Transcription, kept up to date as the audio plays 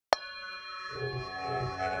So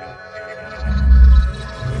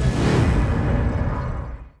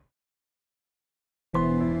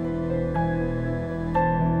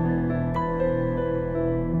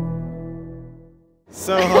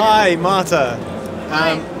hi, Marta.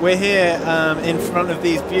 We're here in front of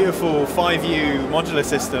these beautiful 5U modular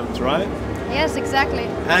systems, right? Yes, exactly.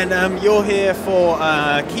 And you're here for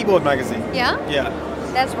Keyboard Magazine. Yeah? Yeah.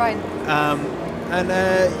 That's right. And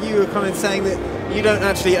you were kind of saying that you don't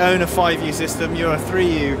actually own a 5U system, you're a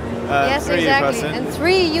 3U yes, 3U exactly. person. And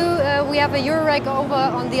 3U, we have a Eurorack over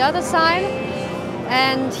on the other side.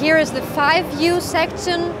 And here is the 5U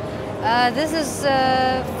section. This is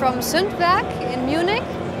from Sundberg in Munich.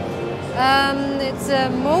 It's a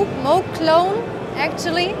Moog clone,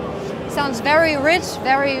 actually. Sounds very rich,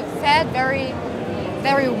 very fat,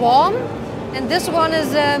 very warm. And this one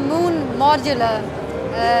is a Moon Modular.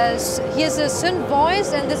 Here's a synth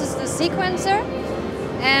voice, and this is the sequencer.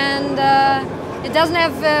 And it doesn't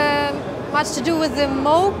have much to do with the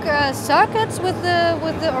Moog circuits with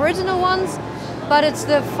the original ones, but it's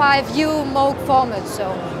the 5U Moog format.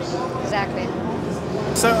 So exactly.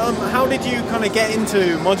 So how did you kind of get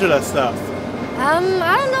into modular stuff? I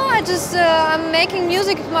don't know, I'm making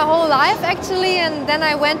music my whole life actually, and then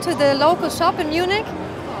I went to the local shop in Munich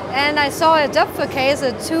and I saw a Dupfer case,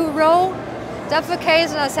 a 2-row Dupfer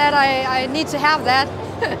case, and I said I need to have that.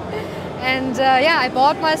 And yeah, I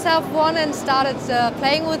bought myself one and started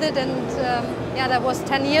playing with it, and yeah, that was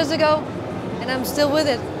 10 years ago and I'm still with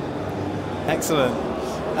it. Excellent.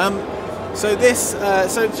 So this, do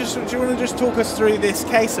you want to just talk us through this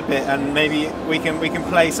case a bit, and maybe we can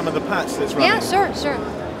play some of the patch that's running? Yeah, sure.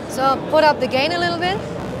 So I'll put up the gain a little bit,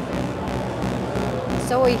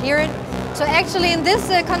 so we hear it. So actually, in this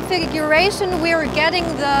configuration, we are getting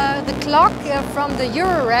the clock from the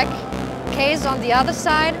Eurorack case on the other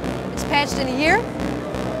side. It's patched in here,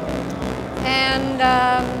 and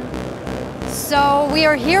so we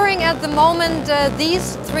are hearing at the moment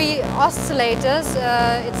these 3 oscillators.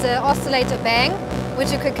 It's an oscillator bang,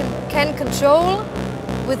 which you can control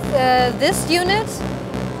with this unit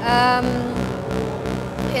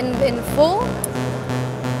in full.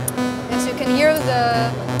 As you can hear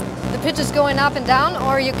the pitches going up and down,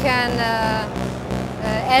 or you can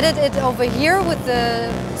edit it over here with the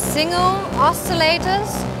single oscillators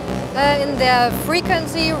in their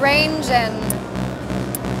frequency range and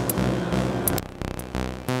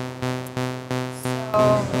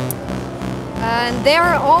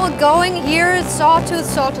they're all going here, sawtooth,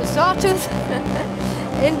 sawtooth, sawtooth,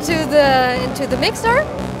 into the mixer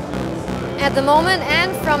at the moment,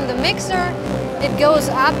 and from the mixer it goes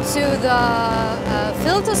up to the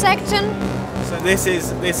filter section. So this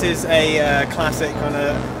is a classic kind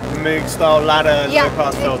of Moog style ladder low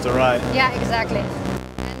pass filter, right? Yeah, exactly.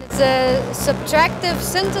 And it's a subtractive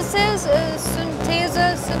synthesis,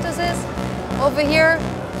 synthesis over here.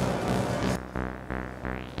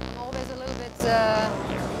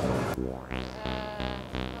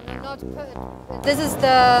 This is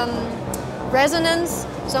the resonance,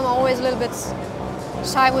 so I'm always a little bit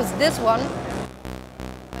shy with this one.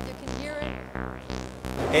 But you can hear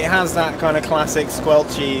it. It has that kind of classic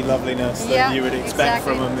squelchy loveliness that you would expect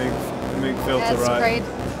from a Moog filter, That's right? Great.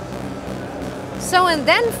 So, and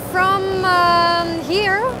then from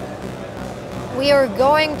here we are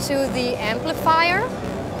going to the amplifier.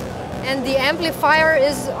 And the amplifier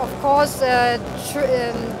is, of course,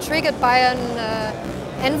 triggered by an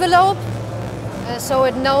envelope, so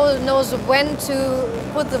it knows when to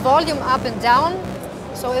put the volume up and down.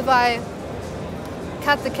 So if I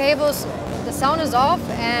cut the cables, the sound is off,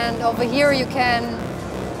 and over here you can,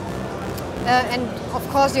 and of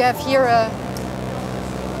course you have here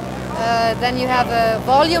then you have a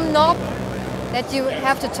volume knob that you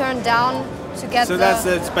have to turn down to get. So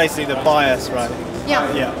that's basically the bias, right?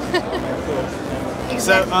 Yeah. Yeah.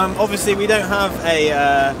 Exactly. So obviously we don't have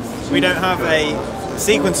a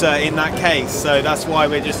sequencer in that case, so that's why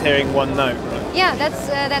we're just hearing one note. Right? Yeah,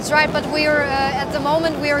 that's right. But we are at the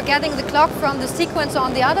moment we are getting the clock from the sequencer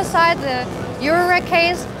on the other side, the Eurorack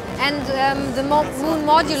case, and the Moon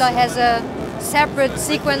Modular has a separate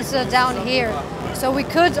sequencer down here. So we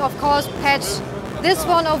could, of course, patch this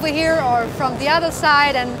one over here or from the other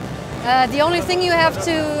side, and the only thing you have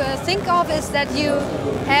to think of is that you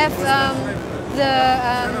have the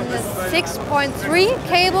 6.3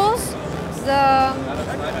 cables, to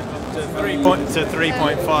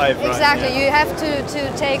 3.5, right? Exactly. Yeah. You have to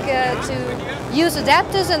take to use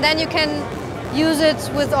adapters, and then you can use it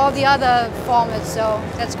with all the other formats. So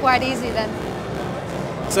that's quite easy then.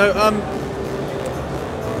 So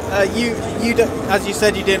you as you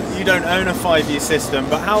said, you don't own a 5U system,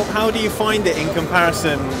 but how do you find it in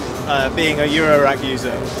comparison being a Eurorack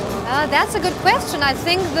user? That's a good question. I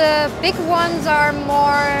think the big ones are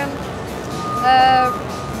more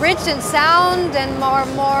rich in sound and more.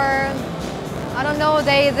 I don't know.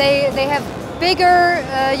 They have bigger.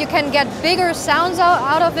 You can get bigger sounds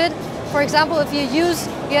out of it. For example, if you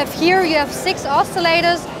have 6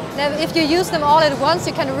 oscillators. If you use them all at once,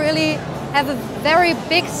 you can really have a very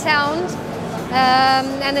big sound,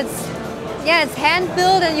 and it's hand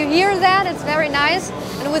built, and you hear that. It's very nice.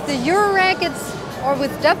 And with the Eurorack, or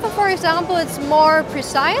with Doppler, for example, it's more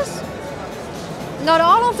precise. Not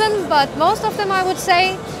all of them, but most of them, I would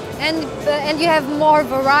say. And you have more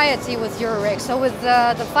variety with Eurorack. So with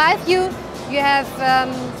the 5U, you have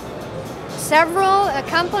several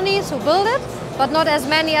companies who build it, but not as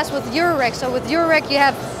many as with Eurorack. So with Eurorack, you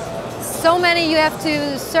have so many. You have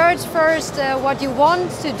to search first what you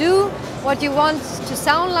want to do, what you want to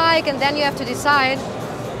sound like, and then you have to decide.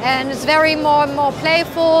 And it's very more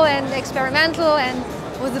playful and experimental. And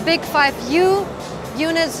with the big 5U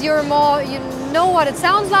units, you know what it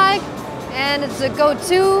sounds like, and it's a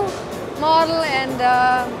go-to model, and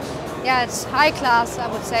it's high class, I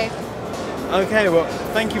would say. Okay, well,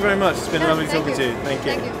 thank you very much. It's been lovely talking to you. Thank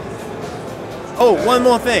you. Thank you. Oh, one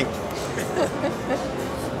more thing.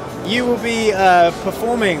 You will be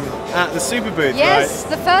performing at the Super Booth, yes,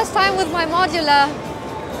 right? the first time with my modular.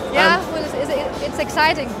 Yeah, it's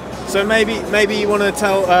exciting. So maybe you want to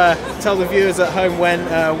tell the viewers at home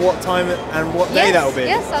what time and what day that will be.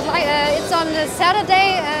 Yes, I'd like. It's on the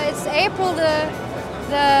Saturday. It's April the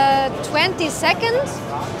 22nd.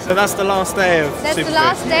 So that's the last day of That's Super the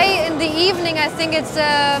last Booth. day. In the evening, I think it's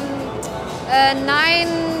 9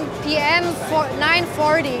 p.m.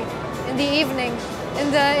 9:40 in the evening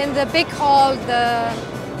in the big hall.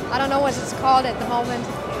 I don't know what it's called at the moment,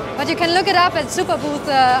 but you can look it up at Super Booth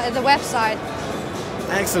at the website.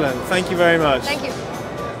 Excellent. Thank you very much. Thank you.